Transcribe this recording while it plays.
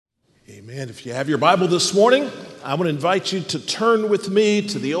Amen. If you have your Bible this morning, I want to invite you to turn with me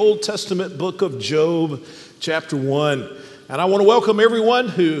to the Old Testament book of Job, chapter 1. And I want to welcome everyone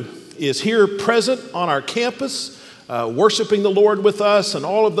who is here present on our campus, worshiping the Lord with us, and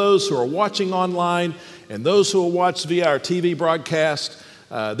all of those who are watching online and those who will watch via our TV broadcast.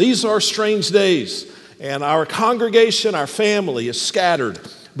 These are strange days, and our congregation, our family is scattered,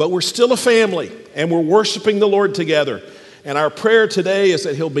 but we're still a family, and we're worshiping the Lord together. And our prayer today is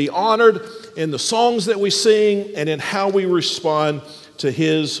that He'll be honored in the songs that we sing and in how we respond to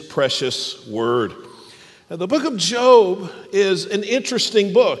His precious word. Now, the book of Job is an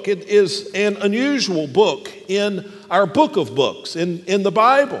interesting book. It is an unusual book in our book of books, in the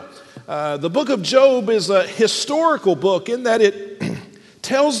Bible. The book of Job is a historical book in that it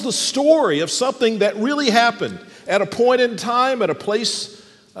tells the story of something that really happened at a point in time, at a place,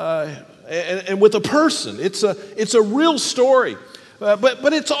 and with a person. It's a real story,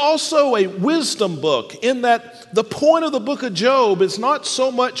 but it's also a wisdom book in that the point of the book of Job is not so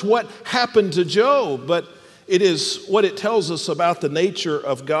much what happened to Job, but it is what it tells us about the nature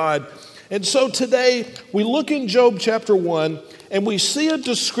of God. And so today we look in Job chapter 1 and we see a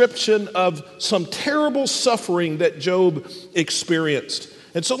description of some terrible suffering that Job experienced.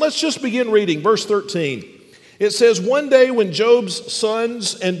 And so let's just begin reading verse 13. It says, "One day when Job's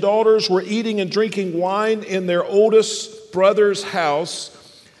sons and daughters were eating and drinking wine in their oldest brother's house,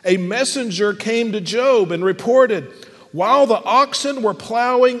 a messenger came to Job and reported, 'While the oxen were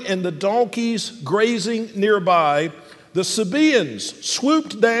plowing and the donkeys grazing nearby, the Sabaeans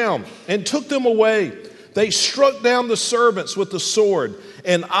swooped down and took them away. They struck down the servants with the sword,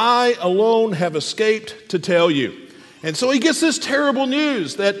 and I alone have escaped to tell you.'" And so he gets this terrible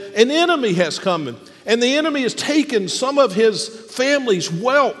news that an enemy has come, and the enemy has taken some of his family's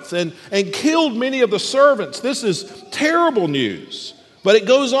wealth and killed many of the servants. This is terrible news. But it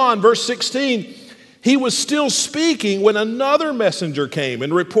goes on, verse 16, "He was still speaking when another messenger came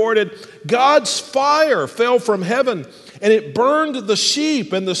and reported, 'God's fire fell from heaven, and it burned the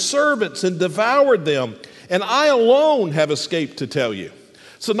sheep and the servants and devoured them, and I alone have escaped to tell you.'"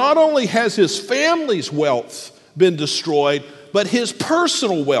 So not only has his family's wealth been destroyed, but his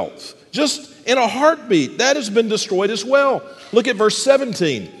personal wealth, just in a heartbeat, that has been destroyed as well. Look at verse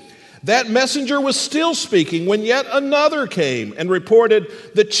 17. "That messenger was still speaking when yet another came and reported,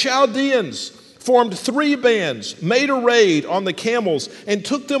 'The Chaldeans formed 3 bands, made a raid on the camels, and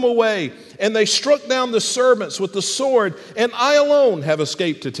took them away. And they struck down the servants with the sword, and I alone have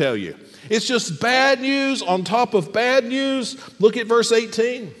escaped to tell you.'" It's just bad news on top of bad news. Look at verse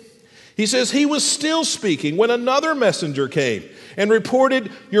 18. He says, "He was still speaking when another messenger came and reported,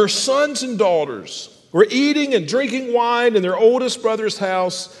 'Your sons and daughters were eating and drinking wine in their oldest brother's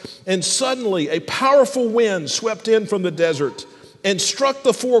house, and suddenly a powerful wind swept in from the desert and struck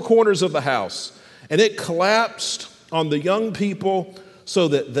the 4 corners of the house, and it collapsed on the young people so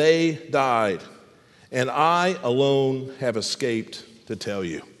that they died. And I alone have escaped to tell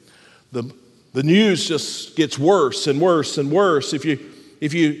you.'" The news just gets worse and worse and worse. If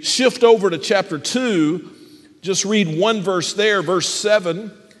you shift over to chapter 2, just read one verse there, verse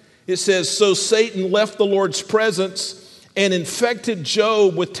 7. It says, "So Satan left the Lord's presence and infected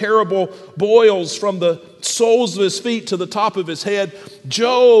Job with terrible boils from the soles of his feet to the top of his head."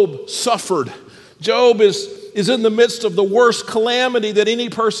 Job suffered. Job is in the midst of the worst calamity that any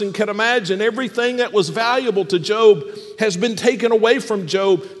person can imagine. Everything that was valuable to Job has been taken away from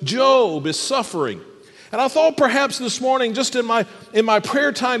Job. Job is suffering. And I thought perhaps this morning, just in my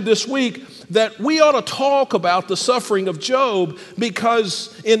prayer time this week, that we ought to talk about the suffering of Job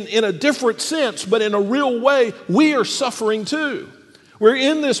because in a different sense, but in a real way, we are suffering too. We're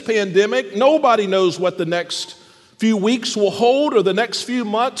in this pandemic. Nobody knows what the next few weeks will hold or the next few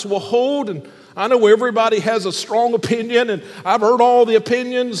months will hold. And I know everybody has a strong opinion, and I've heard all the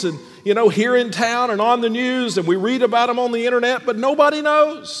opinions and, here in town and on the news, and we read about them on the internet, but nobody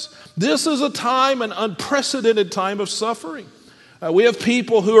knows. This is a time, an unprecedented time of suffering. We have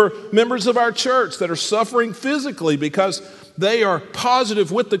people who are members of our church that are suffering physically because they are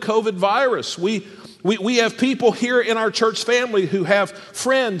positive with the COVID virus. We have people here in our church family who have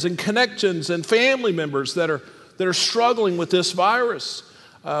friends and connections and family members that are struggling with this virus.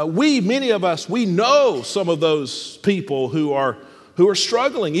 Many of us, we know some of those people who are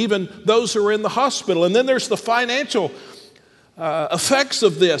struggling, even those who are in the hospital. And then there's the financial effects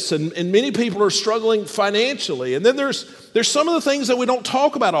of this, and many people are struggling financially. And then there's some of the things that we don't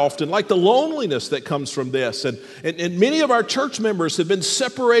talk about often, like the loneliness that comes from this. And many of our church members have been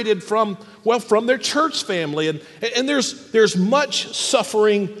separated from their church family, and there's much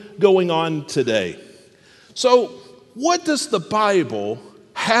suffering going on today. So what does the Bible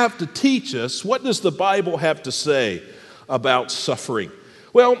have to teach us? What does the Bible have to say about suffering?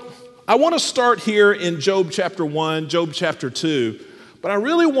 Well, I want to start here in Job chapter 1, Job chapter 2, but I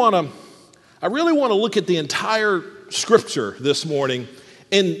really want to look at the entire scripture this morning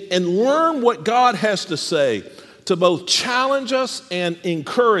and learn what God has to say to both challenge us and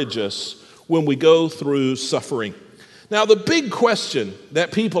encourage us when we go through suffering. Now, the big question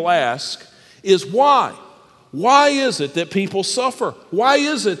that people ask is why? Why is it that people suffer? Why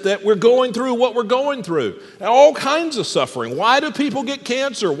is it that we're going through what we're going through? All kinds of suffering. Why do people get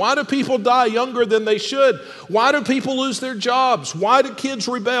cancer? Why do people die younger than they should? Why do people lose their jobs? Why do kids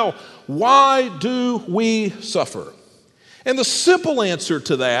rebel? Why do we suffer? And the simple answer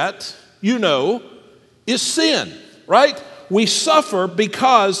to that, is sin, right? We suffer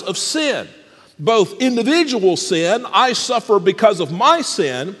because of sin. Both individual sin, I suffer because of my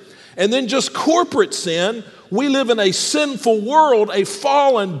sin, and then just corporate sin. We live in a sinful world, a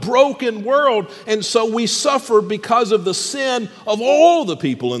fallen, broken world, and so we suffer because of the sin of all the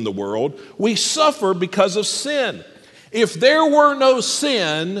people in the world. We suffer because of sin. If there were no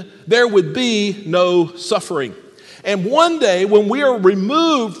sin, there would be no suffering. And one day, when we are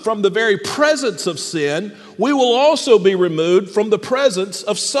removed from the very presence of sin, we will also be removed from the presence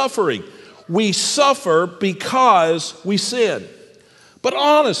of suffering. We suffer because we sin. But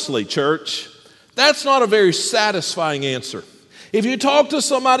honestly, church, that's not a very satisfying answer. If you talk to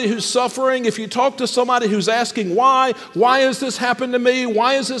somebody who's suffering, if you talk to somebody who's asking why has this happened to me?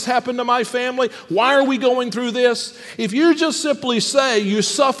 Why has this happened to my family? Why are we going through this? If you just simply say you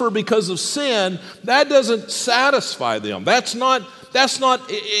suffer because of sin, that doesn't satisfy them. That's not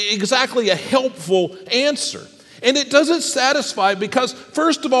exactly a helpful answer. And it doesn't satisfy because,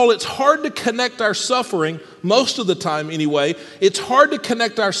 first of all, it's hard to connect our suffering, most of the time anyway, it's hard to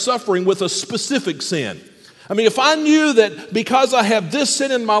connect our suffering with a specific sin. I mean, if I knew that because I have this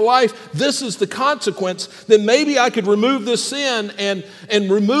sin in my life, this is the consequence, then maybe I could remove this sin and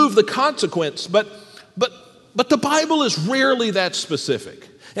remove the consequence. But the Bible is rarely that specific.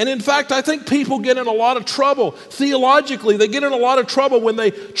 And in fact, I think people get in a lot of trouble. Theologically, they get in a lot of trouble when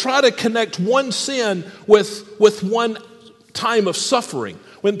they try to connect one sin with one time of suffering.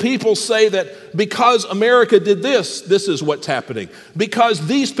 When people say that because America did this, this is what's happening. Because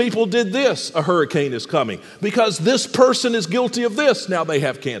these people did this, a hurricane is coming. Because this person is guilty of this, now they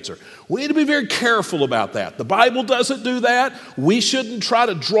have cancer. We need to be very careful about that. The Bible doesn't do that. We shouldn't try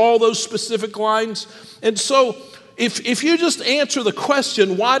to draw those specific lines. And so, if you just answer the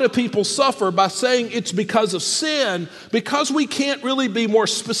question, why do people suffer, by saying it's because of sin, because we can't really be more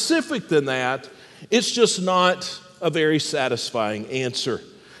specific than that, it's just not a very satisfying answer.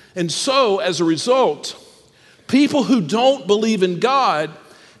 And so, as a result, people who don't believe in God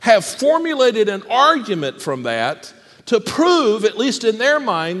have formulated an argument from that to prove, at least in their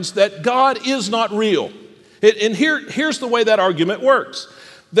minds, that God is not real. And here's the way that argument works.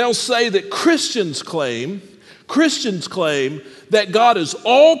 They'll say that Christians claim that God is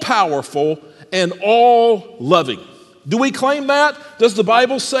all-powerful and all-loving. Do we claim that? Does the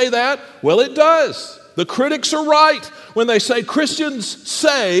Bible say that? Well, it does. The critics are right when they say Christians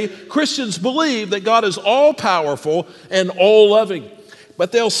believe that God is all-powerful and all-loving.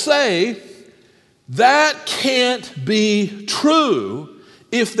 But they'll say that can't be true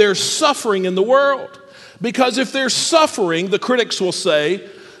if there's suffering in the world. Because if there's suffering, the critics will say,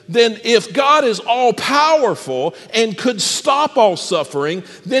 then if God is all-powerful and could stop all suffering,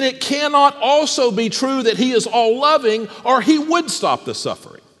 then it cannot also be true that He is all-loving, or He would stop the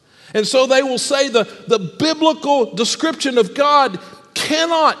suffering. And so they will say the biblical description of God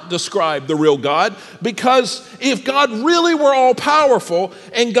cannot describe the real God, because if God really were all-powerful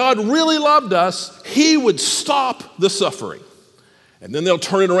and God really loved us, He would stop the suffering. And then they'll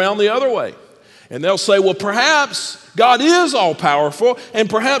turn it around the other way. And they'll say, well, perhaps God is all-powerful, and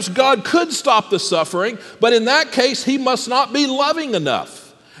perhaps God could stop the suffering, but in that case, He must not be loving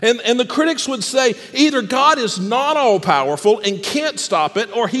enough. And the critics would say, either God is not all-powerful and can't stop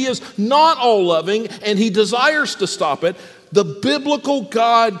it, or He is not all-loving and He desires to stop it. The biblical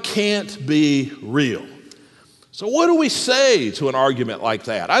God can't be real. So what do we say to an argument like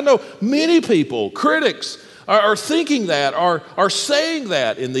that? I know many people, critics, are thinking that, are saying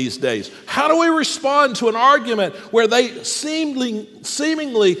that in these days. How do we respond to an argument where they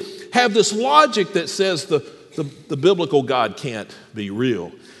seemingly have this logic that says the biblical God can't be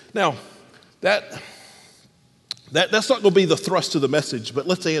real? Now, that's not going to be the thrust of the message, but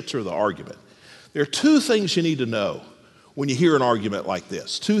let's answer the argument. There are two things you need to know when you hear an argument like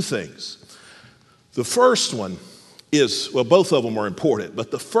this. Two things. The first one is, well, both of them are important, but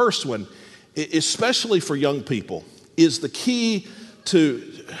the first one, especially for young people, is the key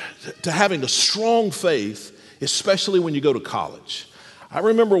to having a strong faith, especially when you go to college. I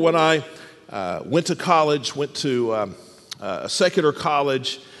remember when I went to college, went to a secular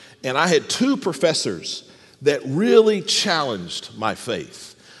college, and I had two professors that really challenged my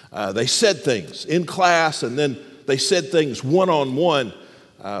faith. They said things in class, and then they said things one-on-one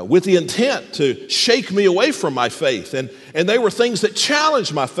with the intent to shake me away from my faith. And they were things that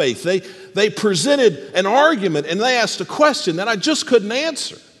challenged my faith. They presented an argument, and they asked a question that I just couldn't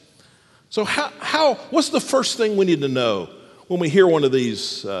answer. So what's the first thing we need to know when we hear one of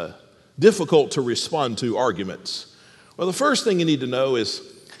these difficult to respond to arguments? Well, the first thing you need to know is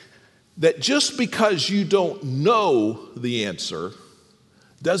that just because you don't know the answer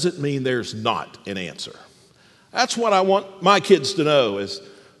doesn't mean there's not an answer. That's what I want my kids to know.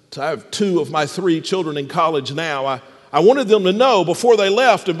 I have two of my three children in college now. I wanted them to know before they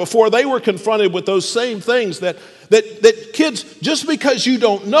left and before they were confronted with those same things that kids, just because you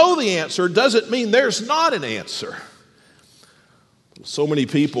don't know the answer doesn't mean there's not an answer. So many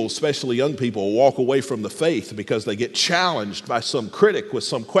people, especially young people, walk away from the faith because they get challenged by some critic with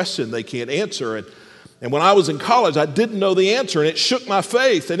some question they can't answer. And when I was in college, I didn't know the answer, and it shook my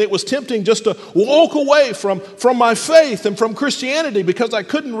faith. And it was tempting just to walk away from my faith and from Christianity because I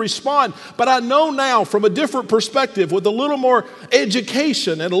couldn't respond. But I know now from a different perspective, with a little more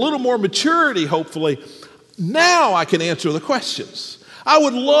education and a little more maturity, hopefully, now I can answer the questions. I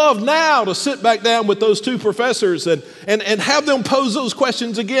would love now to sit back down with those two professors and have them pose those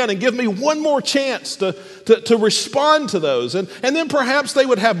questions again and give me one more chance to respond to those. And then perhaps they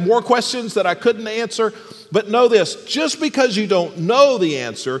would have more questions that I couldn't answer. But know this, just because you don't know the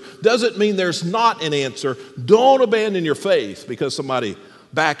answer doesn't mean there's not an answer. Don't abandon your faith because somebody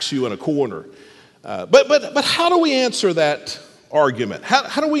backs you in a corner. But how do we answer that argument?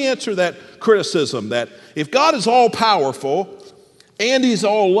 How do we answer that criticism that if God is all powerful and he's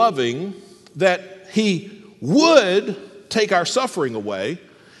all loving, that he would take our suffering away?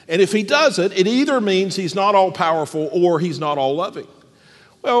 And if he doesn't, it either means he's not all powerful or he's not all loving.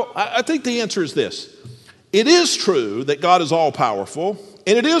 Well, I think the answer is this. It is true that God is all powerful,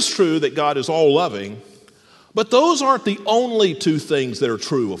 and it is true that God is all loving, but those aren't the only two things that are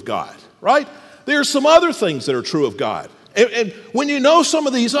true of God, right? There are some other things that are true of God. And when you know some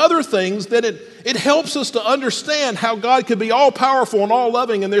of these other things, then it helps us to understand how God can be all powerful and all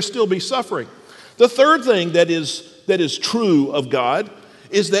loving and there still be suffering. The third thing that is true of God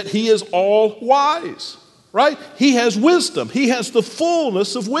is that he is all wise, right? He has wisdom. He has the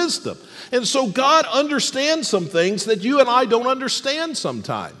fullness of wisdom. And so God understands some things that you and I don't understand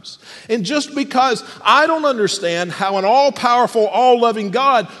sometimes. And just because I don't understand how an all-powerful, all-loving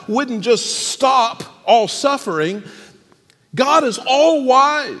God wouldn't just stop all suffering, God is all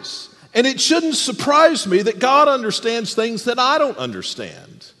wise, and it shouldn't surprise me that God understands things that I don't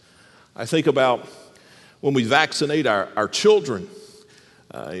understand. I think about when we vaccinate our children.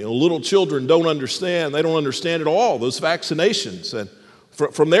 Little children don't understand. They don't understand at all those vaccinations. And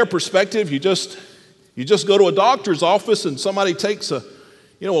from their perspective, you just go to a doctor's office and somebody takes a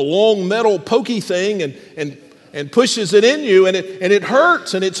long metal pokey thing and pushes it in you, and it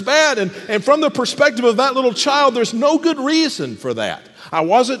hurts and it's bad. And from the perspective of that little child, there's no good reason for that. I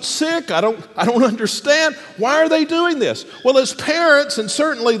wasn't sick. I don't understand. Why are they doing this? Well, as parents and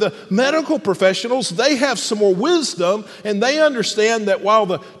certainly the medical professionals, they have some more wisdom, and they understand that while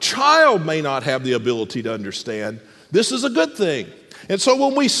the child may not have the ability to understand, this is a good thing. And so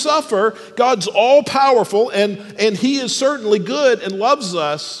when we suffer, God's all powerful, and he is certainly good and loves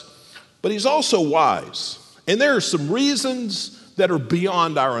us, but he's also wise. And there are some reasons that are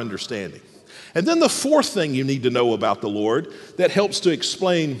beyond our understanding. And then the fourth thing you need to know about the Lord that helps to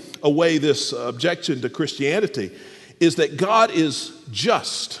explain away this objection to Christianity is that God is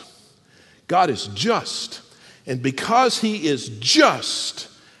just. God is just. And because he is just,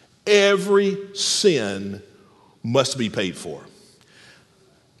 every sin must be paid for.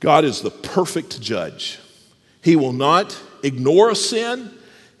 God is the perfect judge. He will not ignore a sin.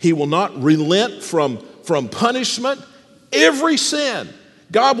 He will not relent from punishment. Every sin,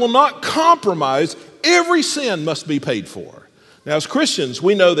 God will not compromise. Every sin must be paid for. Now, as Christians,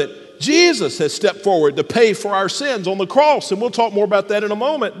 we know that Jesus has stepped forward to pay for our sins on the cross, and we'll talk more about that in a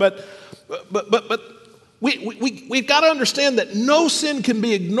moment. But we've got to understand that no sin can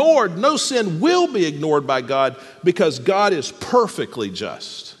be ignored. No sin will be ignored by God because God is perfectly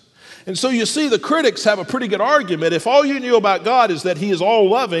just. And so you see, the critics have a pretty good argument. If all you knew about God is that he is all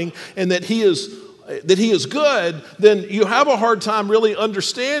loving and that he is that he is good, then you have a hard time really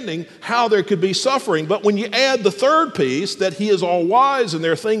understanding how there could be suffering. But when you add the third piece, that he is all wise and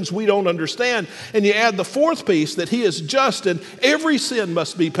there are things we don't understand, and you add the fourth piece, that he is just and every sin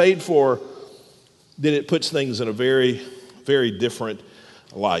must be paid for, then it puts things in a very, very different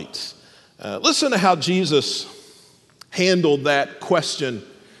light. Listen to how Jesus handled that question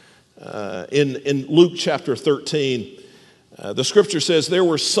in Luke chapter 13. The scripture says there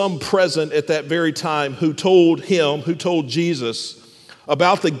were some present at that very time who told Jesus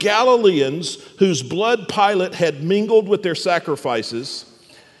about the Galileans whose blood Pilate had mingled with their sacrifices,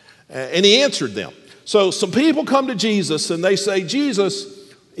 and he answered them. So some people come to Jesus and they say,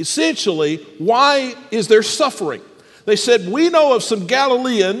 Jesus, essentially, why is there suffering? They said, we know of some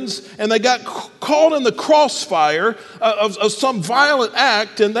Galileans, and they got caught in the crossfire of some violent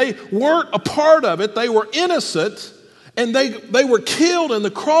act, and they weren't a part of it. They were innocent, and they were killed in the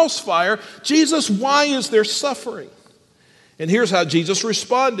crossfire. Jesus, why is there suffering? And here's how Jesus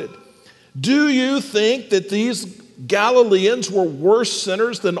responded. Do you think that these Galileans were worse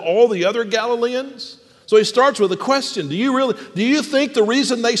sinners than all the other Galileans? So he starts with a question. Do you think the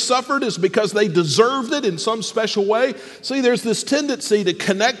reason they suffered is because they deserved it in some special way? See, there's this tendency to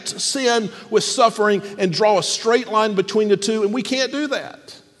connect sin with suffering and draw a straight line between the two, and we can't do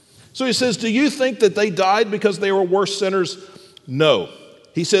that. So he says, do you think that they died because they were worse sinners? No.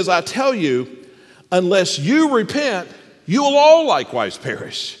 He says, I tell you, unless you repent, you will all likewise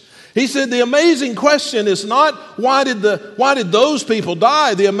perish. He said the amazing question is not why did those people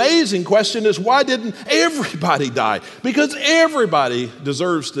die? The amazing question is why didn't everybody die? Because everybody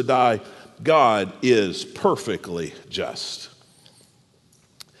deserves to die. God is perfectly just.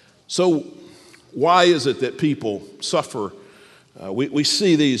 So why is it that people suffer? We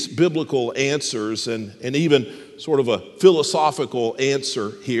see these biblical answers and even sort of a philosophical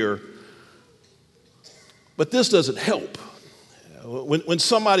answer here. But this doesn't help. When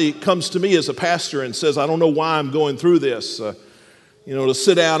somebody comes to me as a pastor and says, I don't know why I'm going through this, to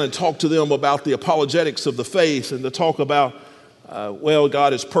sit down and talk to them about the apologetics of the faith and to talk about,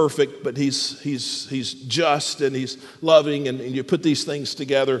 God is perfect, but he's just and he's loving, and you put these things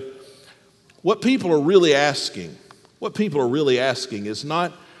together. What people are really asking is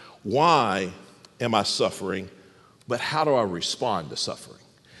not why am I suffering, but how do I respond to suffering?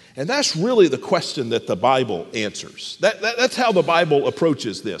 And that's really the question that the Bible answers. That's how the Bible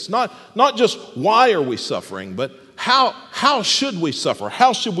approaches this. Not just why are we suffering, but how should we suffer?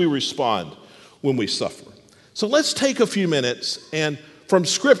 How should we respond when we suffer? So let's take a few minutes, and from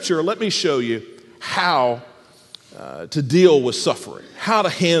Scripture, let me show you how to deal with suffering, how to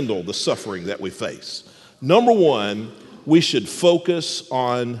handle the suffering that we face. Number one, we should focus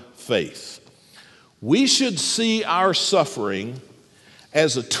on faith. We should see our suffering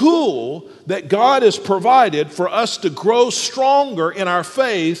as a tool that God has provided for us to grow stronger in our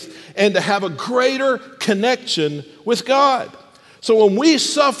faith and to have a greater connection with God. So when we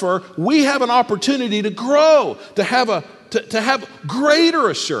suffer, we have an opportunity to grow, to have greater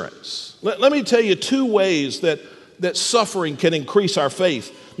assurance. Let me tell you two ways that suffering can increase our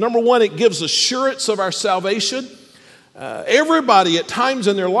faith. Number one, it gives assurance of our salvation. Everybody at times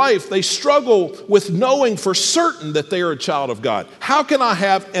in their life, they struggle with knowing for certain that they are a child of God. How can I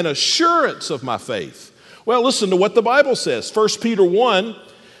have an assurance of my faith? Well, listen to what the Bible says. 1 Peter 1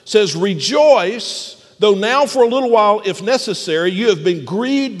 says, rejoice, though now for a little while, if necessary, you have been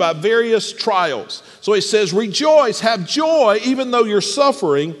grieved by various trials. So he says, rejoice, have joy, even though you're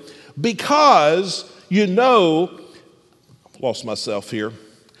suffering, because you know, I've lost myself here,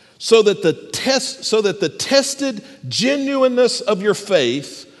 so that the tested genuineness of your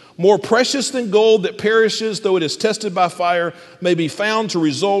faith, more precious than gold that perishes, though it is tested by fire, may be found to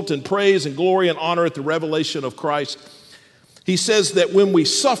result in praise and glory and honor at the revelation of Christ. He says that when we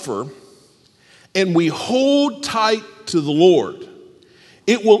suffer and we hold tight to the Lord,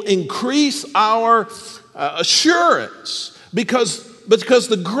 it will increase our assurance because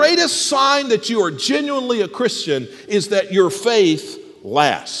the greatest sign that you are genuinely a Christian is that your faith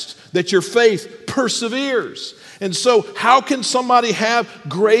lasts, that your faith perseveres. And so how can somebody have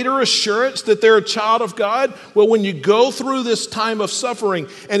greater assurance that they're a child of God? Well, when you go through this time of suffering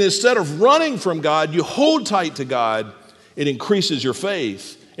and instead of running from God, you hold tight to God, it increases your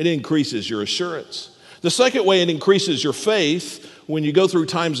faith, it increases your assurance. The second way it increases your faith when you go through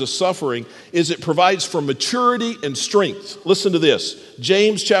times of suffering is it provides for maturity and strength. Listen to this.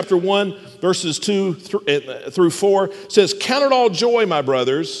 James chapter 1, verses 2 through 4 says, count it all joy, my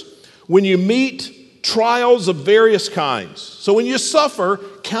brothers, when you meet trials of various kinds. So when you suffer,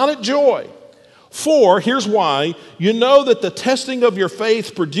 count it joy. For, here's why, you know that the testing of your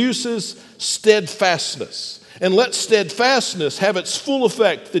faith produces steadfastness. And let steadfastness have its full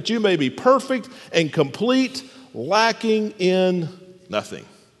effect, that you may be perfect and complete, lacking in nothing.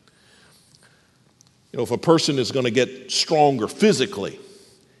 You know, if a person is going to get stronger physically,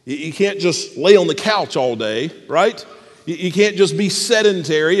 you can't just lay on the couch all day, right? You can't just be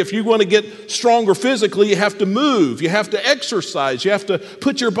sedentary. If you want to get stronger physically, you have to move. You have to exercise. You have to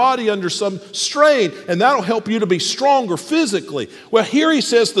put your body under some strain, and that'll help you to be stronger physically. Well, here he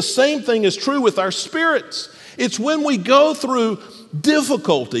says the same thing is true with our spirits. It's when we go through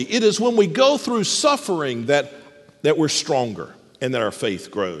difficulty, it is when we go through suffering that we're stronger and that our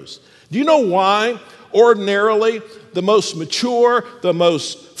faith grows. Do you know why? Ordinarily, the most mature, the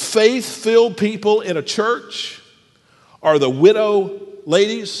most faith-filled people in a church are the widow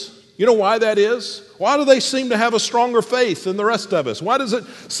ladies. You know why that is? Why do they seem to have a stronger faith than the rest of us? Why does it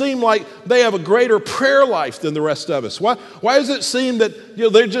seem like they have a greater prayer life than the rest of us? Why does it seem that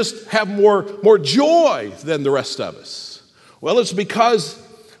they just have more joy than the rest of us? Well, it's because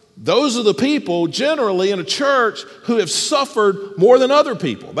those are the people generally in a church who have suffered more than other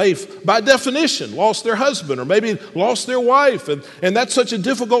people. They've, by definition, lost their husband or maybe lost their wife, and that's such a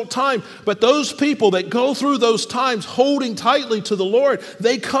difficult time. But those people that go through those times holding tightly to the Lord,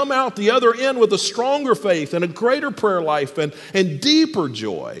 they come out the other end with a stronger faith and a greater prayer life and deeper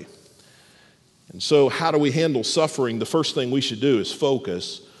joy. And so how do we handle suffering? The first thing we should do is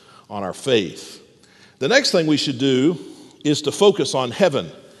focus on our faith. The next thing we should do is to focus on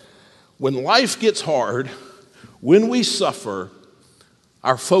heaven. When life gets hard, when we suffer,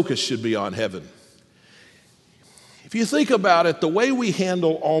 our focus should be on heaven. If you think about it, the way we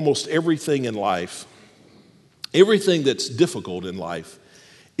handle almost everything in life, everything that's difficult in life,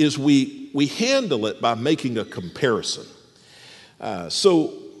 is we handle it by making a comparison.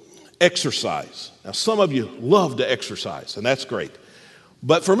 So exercise. Now, some of you love to exercise, and that's great.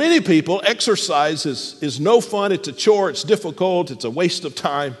 But for many people, exercise is no fun. It's a chore. It's difficult. It's a waste of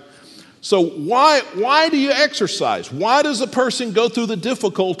time. So why do you exercise? Why does a person go through the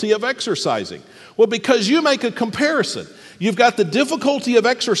difficulty of exercising? Well, because you make a comparison. You've got the difficulty of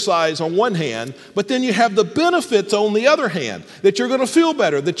exercise on one hand, but then you have the benefits on the other hand, that you're going to feel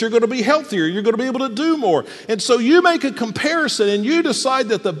better, that you're going to be healthier, you're going to be able to do more. And so you make a comparison and you decide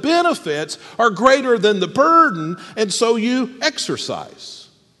that the benefits are greater than the burden, and so you exercise.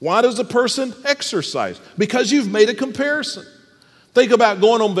 Why does a person exercise? Because you've made a comparison. Think about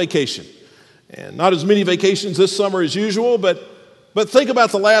going on vacation. And not as many vacations this summer as usual, but think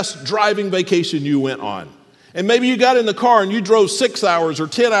about the last driving vacation you went on. And maybe you got in the car and you drove 6 hours or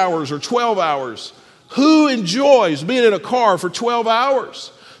 10 hours or 12 hours. Who enjoys being in a car for 12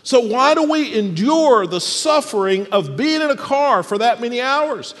 hours? So why do we endure the suffering of being in a car for that many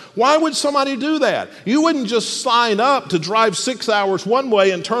hours? Why would somebody do that? You wouldn't just sign up to drive 6 hours one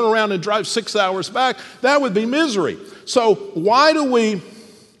way and turn around and drive 6 hours back. That would be misery. So why do we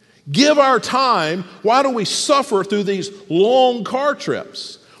give our time? Why do we suffer through these long car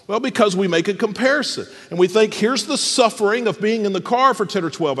trips? Well, because we make a comparison and we think here's the suffering of being in the car for 10 or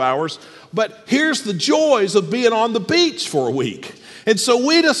 12 hours, but here's the joys of being on the beach for a week. And so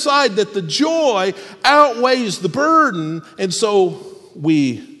we decide that the joy outweighs the burden, and so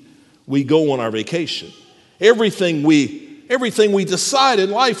we go on our vacation. Everything we decide in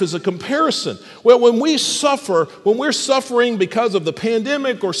life is a comparison. Well, when we're suffering because of the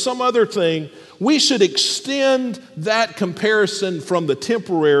pandemic or some other thing, we should extend that comparison from the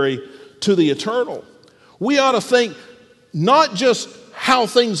temporary to the eternal. We ought to think not just how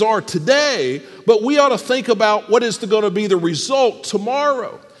things are today, but we ought to think about what is going to be the result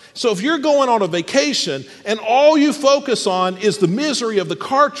tomorrow. So if you're going on a vacation and all you focus on is the misery of the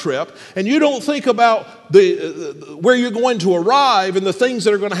car trip and you don't think about where you're going to arrive and the things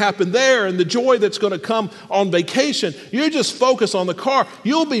that are going to happen there and the joy that's going to come on vacation, you just focus on the car,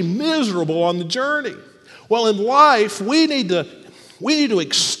 you'll be miserable on the journey. Well, in life, we need to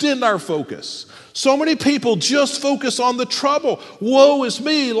extend our focus. So many people just focus on the trouble. Woe is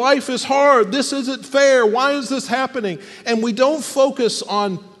me, life is hard, this isn't fair, why is this happening? And we don't focus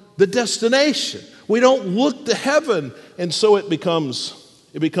on the destination. We don't look to heaven, and so it becomes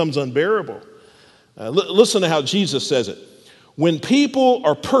unbearable. Listen to how Jesus says it. When people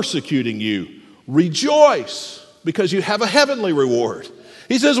are persecuting you, rejoice because you have a heavenly reward.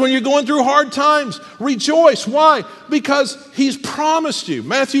 He says when you're going through hard times, rejoice. Why? Because he's promised you,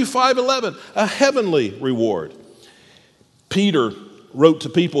 Matthew 5:11, a heavenly reward. Peter wrote to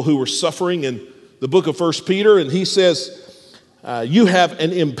people who were suffering in the book of 1 Peter, and he says, you have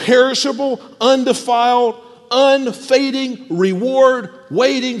an imperishable, undefiled, unfading reward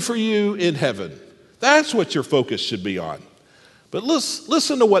waiting for you in heaven. That's what your focus should be on. But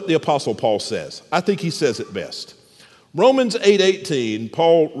listen to what the Apostle Paul says. I think he says it best. Romans 8:18,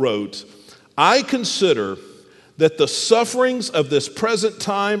 Paul wrote, I consider that the sufferings of this present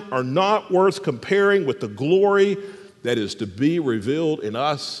time are not worth comparing with the glory that is to be revealed in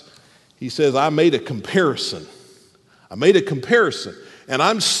us. He says, I made a comparison. And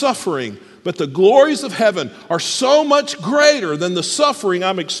I'm suffering, but the glories of heaven are so much greater than the suffering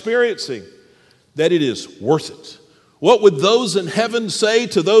I'm experiencing that it is worth it. What would those in heaven say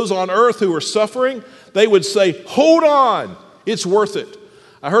to those on earth who are suffering? They would say, hold on, it's worth it.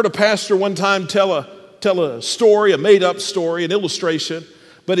 I heard a pastor one time tell a story, a made-up story, an illustration,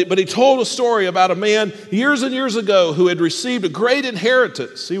 but he told a story about a man years and years ago who had received a great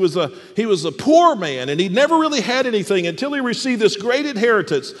inheritance. He was a poor man, and he'd never really had anything until he received this great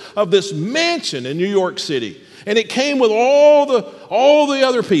inheritance of this mansion in New York City. And it came with all the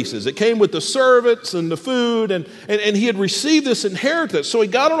other pieces. It came with the servants and the food, and he had received this inheritance. So he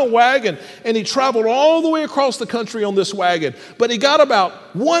got on a wagon, and he traveled all the way across the country on this wagon. But he got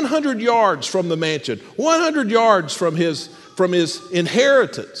about 100 yards from the mansion, 100 yards from his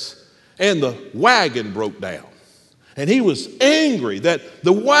inheritance, and the wagon broke down. And he was angry that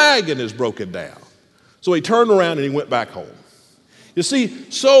the wagon is broken down. So he turned around and he went back home. You see,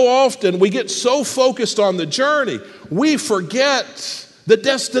 so often we get so focused on the journey, we forget the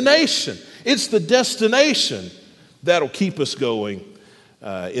destination. It's the destination that'll keep us going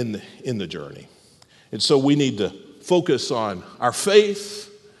in the journey. And so we need to focus on our faith.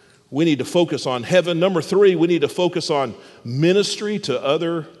 We need to focus on heaven. Number 3, we need to focus on ministry to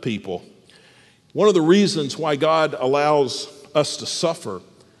other people. One of the reasons why God allows us to suffer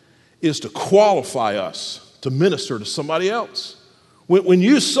is to qualify us to minister to somebody else. When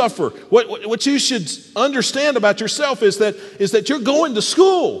you suffer, what you should understand about yourself is that you're going to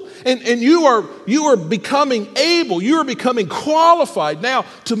school and you are becoming able, you are becoming qualified now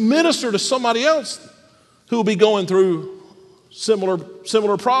to minister to somebody else who will be going through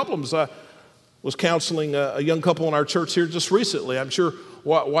similar problems. I was counseling a young couple in our church here just recently. I'm sure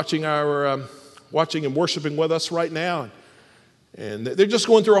watching and worshiping with us right now. And they're just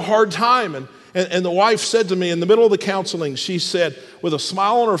going through a hard time. And the wife said to me in the middle of the counseling, she said, with a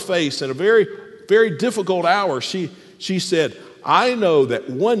smile on her face in a very, very difficult hour, she said, I know that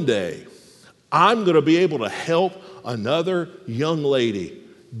one day I'm going to be able to help another young lady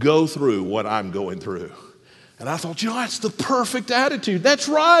go through what I'm going through. And I thought, that's the perfect attitude. That's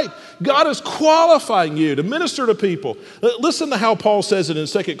right. God is qualifying you to minister to people. Listen to how Paul says it in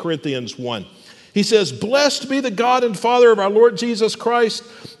 2 Corinthians 1. He says, blessed be the God and Father of our Lord Jesus Christ,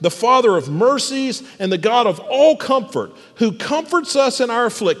 the Father of mercies and the God of all comfort, who comforts us in our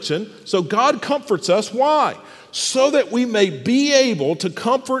affliction. So God comforts us. Why? So that we may be able to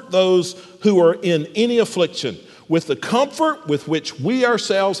comfort those who are in any affliction with the comfort with which we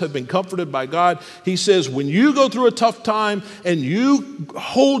ourselves have been comforted by God. He says, when you go through a tough time and you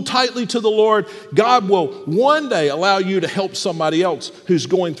hold tightly to the Lord, God will one day allow you to help somebody else who's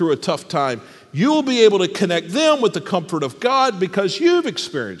going through a tough time. You'll be able to connect them with the comfort of God because you've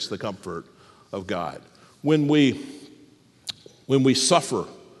experienced the comfort of God. When we suffer,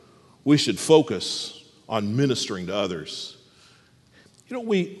 we should focus on ministering to others.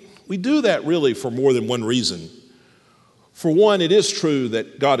 We do that really for more than one reason. For one, it is true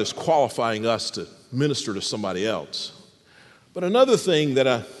that God is qualifying us to minister to somebody else. But another thing that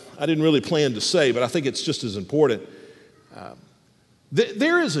I didn't really plan to say, but I think it's just as important,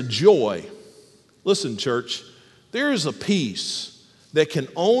 there is a joy. Listen, church, there is a peace that can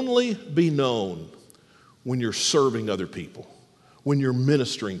only be known when you're serving other people, when you're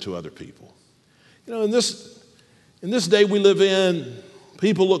ministering to other people. In this day we live in,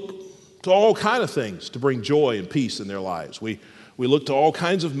 people look to all kinds of things to bring joy and peace in their lives. We look to all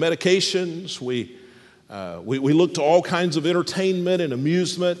kinds of medications. We look to all kinds of entertainment and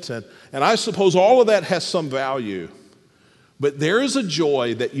amusement, and I suppose all of that has some value. But there is a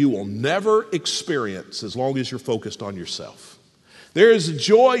joy that you will never experience as long as you're focused on yourself. There is a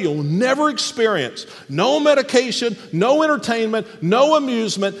joy you'll never experience. No medication, no entertainment, no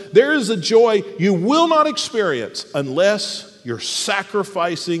amusement. There is a joy you will not experience unless you're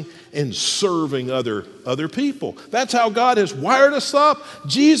sacrificing and serving other people. That's how God has wired us up.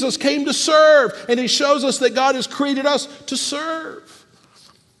 Jesus came to serve, and he shows us that God has created us to serve.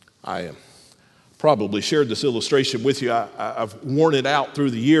 I probably shared this illustration with you. I've worn it out through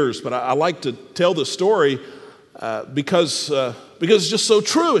the years, but I like to tell the story because it's just so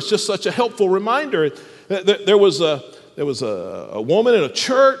true. It's just such a helpful reminder. There was a woman in a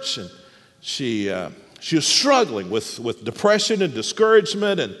church, and she was struggling with depression and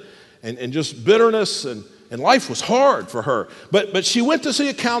discouragement, and just bitterness, and life was hard for her. But she went to see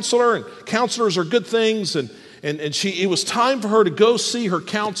a counselor, and counselors are good things, and it was time for her to go see her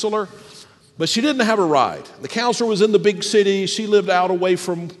counselor, but she didn't have a ride. The counselor was in the big city. She lived out away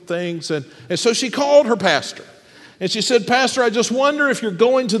from things, and so she called her pastor. And she said, "Pastor, I just wonder if you're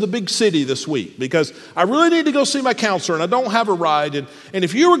going to the big city this week, because I really need to go see my counselor and I don't have a ride. And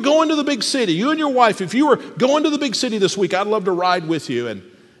if you were going to the big city, you and your wife, if you were going to the big city this week, I'd love to ride with you. And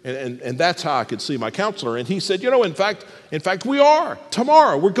that's how I could see my counselor." And he said, in fact, we are.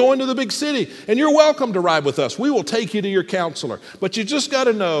 Tomorrow, we're going to the big city, and you're welcome to ride with us. We will take you to your counselor. But you just got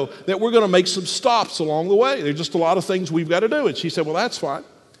to know that we're going to make some stops along the way. There's just a lot of things we've got to do. And she said, "Well, that's fine."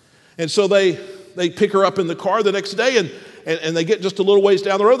 And so they pick her up in the car the next day, and they get just a little ways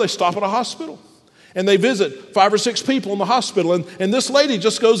down the road. They stop at a hospital, and they visit 5 or 6 people in the hospital. And this lady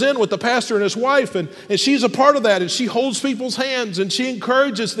just goes in with the pastor and his wife, and she's a part of that. And she holds people's hands, and she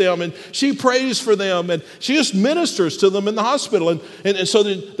encourages them, and she prays for them, and she just ministers to them in the hospital. And so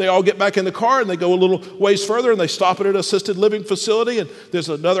they all get back in the car, and they go a little ways further, and they stop at an assisted living facility, and there's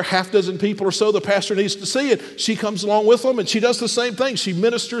another half dozen people or so the pastor needs to see, and she comes along with them, and she does the same thing. She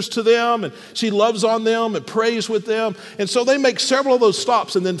ministers to them, and she loves on them and prays with them. And so they make several of those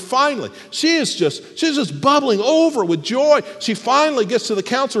stops, and then finally, she's just bubbling over with joy. She finally gets to the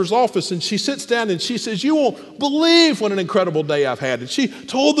counselor's office, and she sits down, and she says, "You won't believe what an incredible day I've had." And she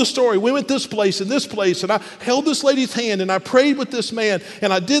told the story. "We went this place, and I held this lady's hand, and I prayed with this man,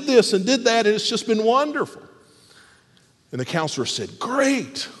 and I did this and did that, and it's just been wonderful." And the counselor said,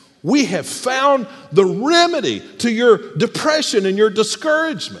 "Great. We have found the remedy to your depression and your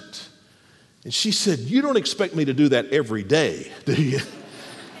discouragement." And she said, "You don't expect me to do that every day, do you?"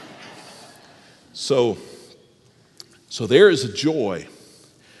 So there is a joy.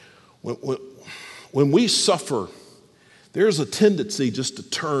 When we suffer, there's a tendency just to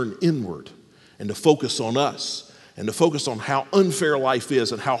turn inward and to focus on us and to focus on how unfair life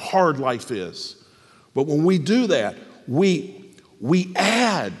is and how hard life is. But when we do that, we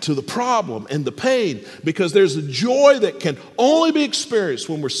add to the problem and the pain, because there's a joy that can only be experienced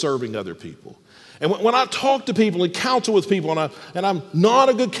when we're serving other people. And when I talk to people and counsel with people, and I'm not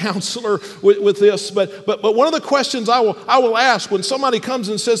a good counselor with this, but one of the questions I will ask when somebody comes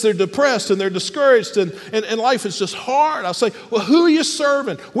and says they're depressed and they're discouraged and life is just hard, I'll say, "Well, who are you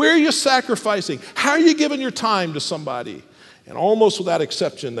serving? Where are you sacrificing? How are you giving your time to somebody?" And almost without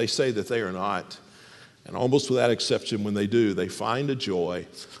exception, they say that they are not. And almost without exception, when they do, they find a joy.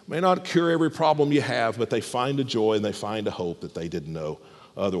 May not cure every problem you have, but they find a joy and they find a hope that they didn't know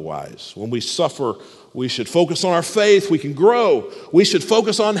otherwise. When we suffer, we should focus on our faith. We can grow. We should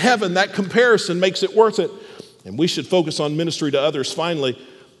focus on heaven. That comparison makes it worth it. And we should focus on ministry to others. Finally,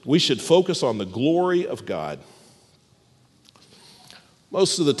 we should focus on the glory of God.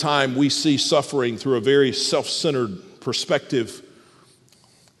 Most of the time, we see suffering through a very self-centered perspective.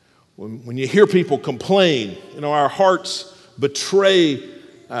 When you hear people complain, our hearts betray,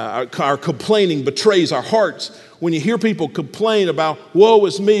 our complaining betrays our hearts. When you hear people complain about, "Woe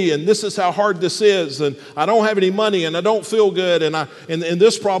is me, and this is how hard this is, and I don't have any money, and I don't feel good, and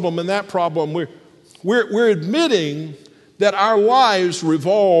this problem and that problem," we're admitting that our lives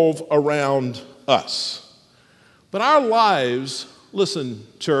revolve around us. But our lives, listen,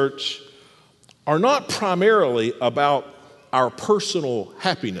 church, are not primarily about our personal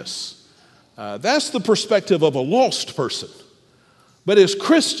happiness. That's the perspective of a lost person. But as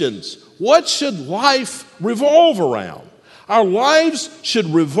Christians, what should life revolve around? Our lives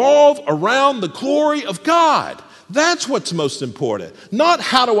should revolve around the glory of God. That's what's most important. Not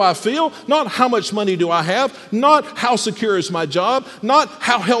how do I feel, not how much money do I have, not how secure is my job, not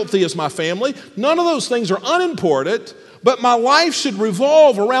how healthy is my family. None of those things are unimportant, but my life should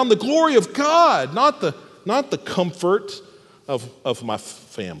revolve around the glory of God, not the comfort of my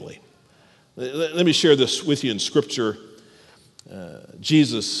family. Let me share this with you in Scripture.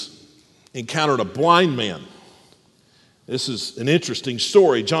 Jesus encountered a blind man. This is an interesting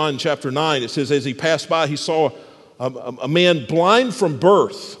story. John chapter 9, it says, as he passed by, he saw a man blind from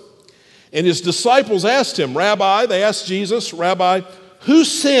birth. And his disciples asked him, they asked Jesus, "Rabbi, who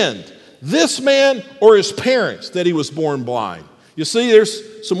sinned, this man or his parents, that he was born blind?" You see,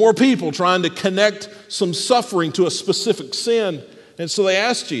 there's some more people trying to connect some suffering to a specific sin. And so they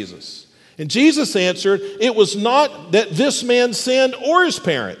asked Jesus. And Jesus answered, "It was not that this man sinned or his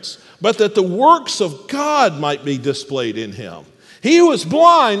parents, but that the works of God might be displayed in him." He was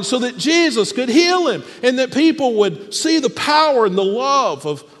blind so that Jesus could heal him and that people would see the power and the love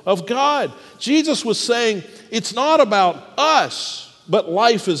of God. Jesus was saying, it's not about us, but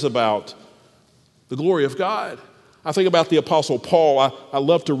life is about the glory of God. I think about the Apostle Paul. I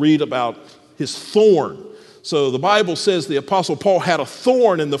love to read about his thorn. So the Bible says the Apostle Paul had a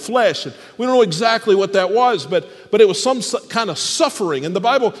thorn in the flesh. And we don't know exactly what that was, but it was some kind of suffering. And the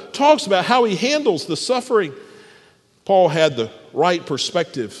Bible talks about how he handles the suffering. Paul had the right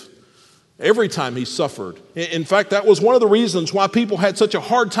perspective every time he suffered. In fact, that was one of the reasons why people had such a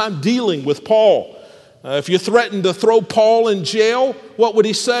hard time dealing with Paul. If you threatened to throw Paul in jail, what would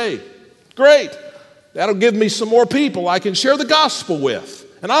he say? Great, that'll give me some more people I can share the gospel with.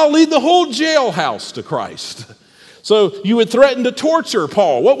 And I'll lead the whole jailhouse to Christ. So you would threaten to torture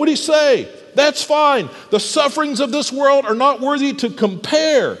Paul. What would he say? That's fine. The sufferings of this world are not worthy to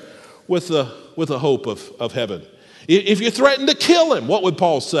compare with the hope of heaven. If you threaten to kill him, what would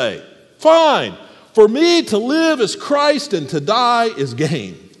Paul say? Fine. For me to live is Christ and to die is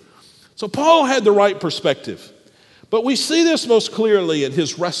gain. So Paul had the right perspective. But we see this most clearly in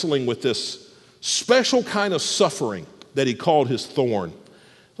his wrestling with this special kind of suffering that he called his thorn.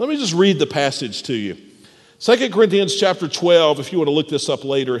 Let me just read the passage to you. 2 Corinthians chapter 12, if you want to look this up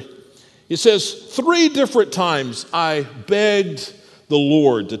later, it says, 3 different times I begged the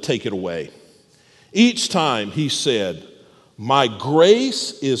Lord to take it away. Each time he said, my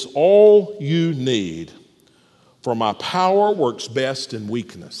grace is all you need, for my power works best in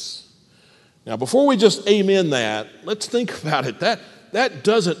weakness. Now, before we just amen that, let's think about it. That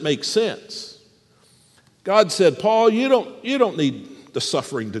doesn't make sense. God said, Paul, you don't need the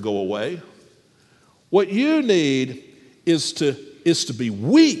suffering to go away. What you need is to be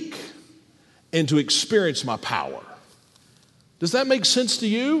weak and to experience my power. Does that make sense to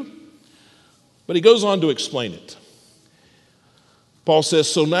you? But he goes on to explain it. Paul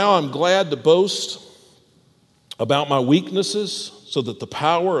says, so now I'm glad to boast about my weaknesses so that the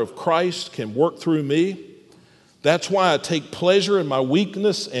power of Christ can work through me. That's why I take pleasure in my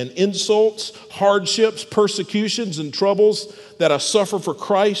weakness and insults, hardships, persecutions, and troubles that I suffer for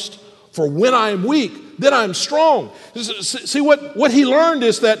Christ. For when I am weak, then I am strong. See, what he learned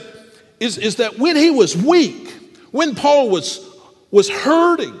is that when he was weak, when Paul was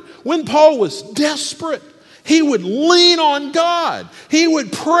hurting, when Paul was desperate, he would lean on God. He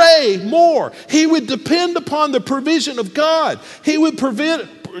would pray more. He would depend upon the provision of God. He would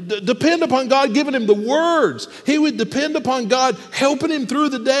depend upon God giving him the words. He would depend upon God helping him through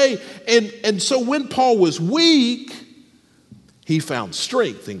the day. And so when Paul was weak, he found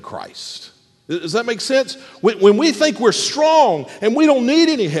strength in Christ. Does that make sense? When we think we're strong and we don't need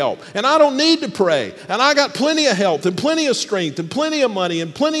any help, and I don't need to pray, and I got plenty of health and plenty of strength and plenty of money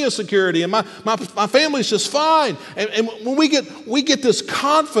and plenty of security, and my family's just fine. And when we get this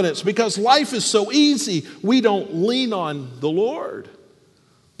confidence because life is so easy, we don't lean on the Lord.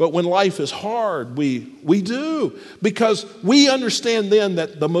 But when life is hard, we do, because we understand then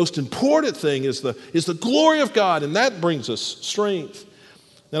that the most important thing is the glory of God, and that brings us strength.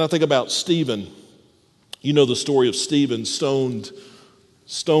 Then I think about Stephen. You know the story of Stephen stoned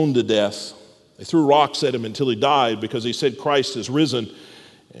to death. They threw rocks at him until he died because he said Christ has risen.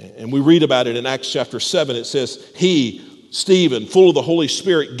 And we read about it in Acts chapter 7. It says, he, Stephen, full of the Holy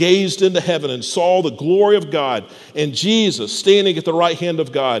Spirit, gazed into heaven and saw the glory of God and Jesus standing at the right hand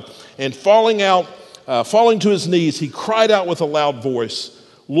of God. And falling to his knees, he cried out with a loud voice,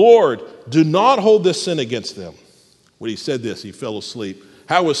 Lord, do not hold this sin against them. When he said this, he fell asleep.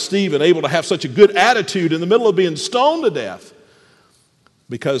 How was Stephen able to have such a good attitude in the middle of being stoned to death?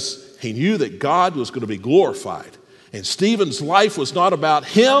 Because he knew that God was going to be glorified. And Stephen's life was not about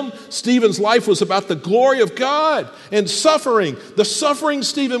him. Stephen's life was about the glory of God and suffering. The suffering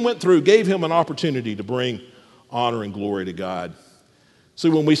Stephen went through gave him an opportunity to bring honor and glory to God. See,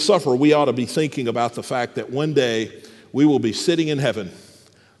 when we suffer, we ought to be thinking about the fact that one day we will be sitting in heaven,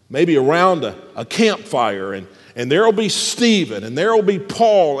 maybe around a campfire, and there will be Stephen, and there will be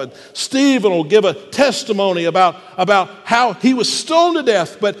Paul, and Stephen will give a testimony about how he was stoned to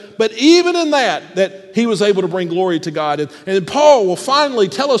death, but even in that he was able to bring glory to God. And Paul will finally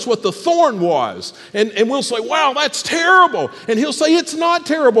tell us what the thorn was, and we'll say, wow, that's terrible. And he'll say, it's not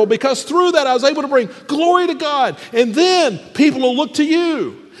terrible, because through that I was able to bring glory to God. And then people will look to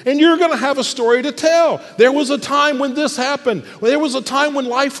you. And you're going to have a story to tell. There was a time when this happened. There was a time when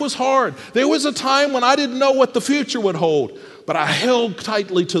life was hard. There was a time when I didn't know what the future would hold. But I held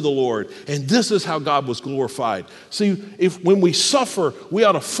tightly to the Lord. And this is how God was glorified. See, when we suffer, we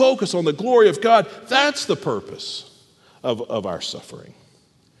ought to focus on the glory of God. That's the purpose of our suffering.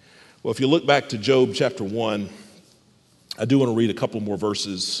 Well, if you look back to Job chapter 1, I do want to read a couple more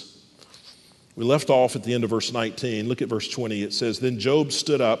verses. We left off at the end of verse 19. Look at verse 20. It says, then Job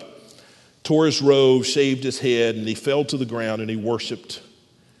stood up, tore his robe, shaved his head, and he fell to the ground and he worshiped.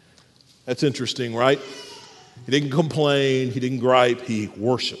 That's interesting, right? He didn't complain. He didn't gripe. He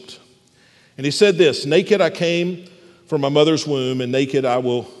worshiped. And he said this, naked I came from my mother's womb, and naked I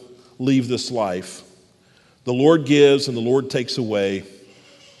will leave this life. The Lord gives and the Lord takes away.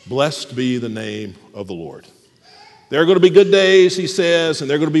 Blessed be the name of the Lord. There are going to be good days, he says, and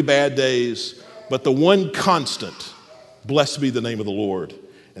there are going to be bad days. But the one constant, blessed be the name of the Lord.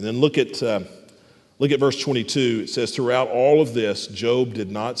 And then look at verse 22. It says, throughout all of this, Job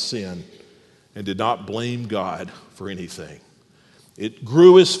did not sin and did not blame God for anything. It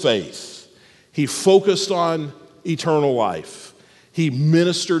grew his faith. He focused on eternal life. He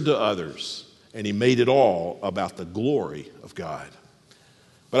ministered to others, and he made it all about the glory of God.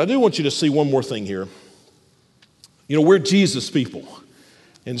 But I do want you to see one more thing here. You know, we're Jesus people.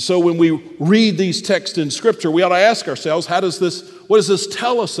 And so when we read these texts in Scripture, we ought to ask ourselves, what does this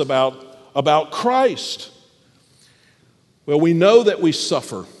tell us about Christ? Well, we know that we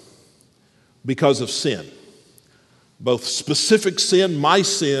suffer because of sin. Both specific sin, my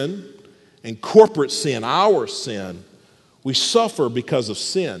sin, and corporate sin, our sin. We suffer because of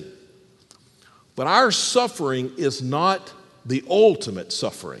sin. But our suffering is not the ultimate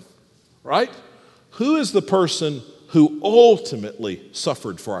suffering, right? Who is the person who ultimately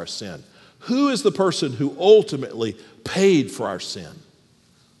suffered for our sin? Who is the person who ultimately paid for our sin?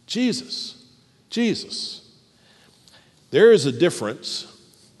 Jesus. Jesus. There is a difference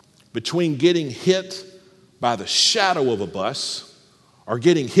between getting hit by the shadow of a bus or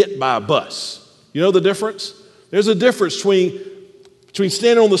getting hit by a bus. You know the difference? There's a difference between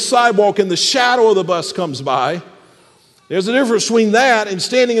standing on the sidewalk and the shadow of the bus comes by. There's a difference between that and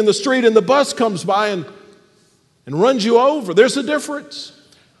standing in the street and the bus comes by and runs you over. There's a difference.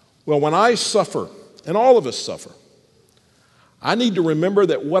 Well, when I suffer, and all of us suffer, I need to remember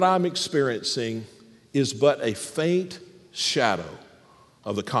that what I'm experiencing is but a faint shadow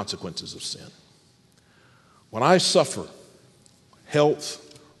of the consequences of sin. When I suffer,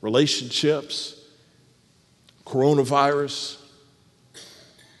 health, relationships, coronavirus,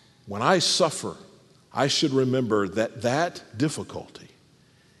 when I suffer, I should remember that difficulty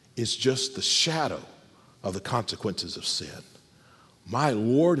is just the shadow of the consequences of sin. My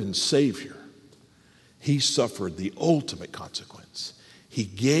Lord and Savior, he suffered the ultimate consequence. He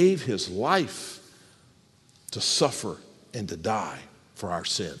gave his life to suffer and to die for our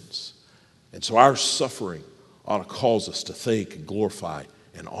sins. And so our suffering ought to cause us to thank and glorify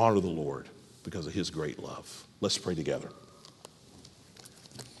and honor the Lord because of his great love. Let's pray together.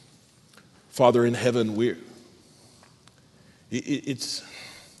 Father in heaven, it's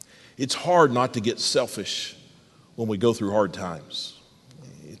hard not to get selfish when we go through hard times.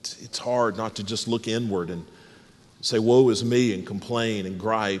 It's hard not to just look inward and say, woe is me, and complain and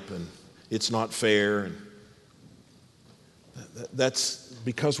gripe, and it's not fair. And that's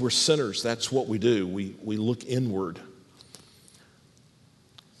because we're sinners. That's what we do. We look inward.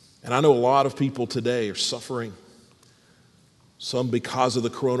 And I know a lot of people today are suffering, some because of the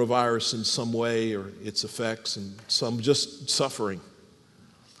coronavirus in some way or its effects, and some just suffering.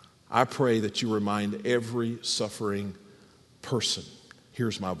 I pray that you remind every suffering person,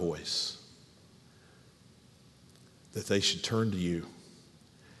 here's my voice, that they should turn to you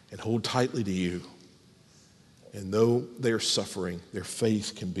and hold tightly to you. And though they're suffering, their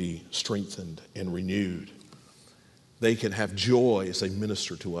faith can be strengthened and renewed. They can have joy as they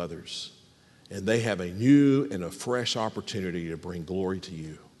minister to others. And they have a new and a fresh opportunity to bring glory to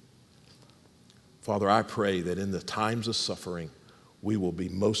you. Father, I pray that in the times of suffering, we will be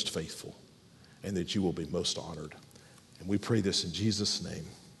most faithful and that you will be most honored. And we pray this in Jesus' name.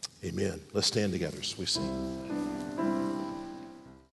 Amen. Let's stand together as we sing.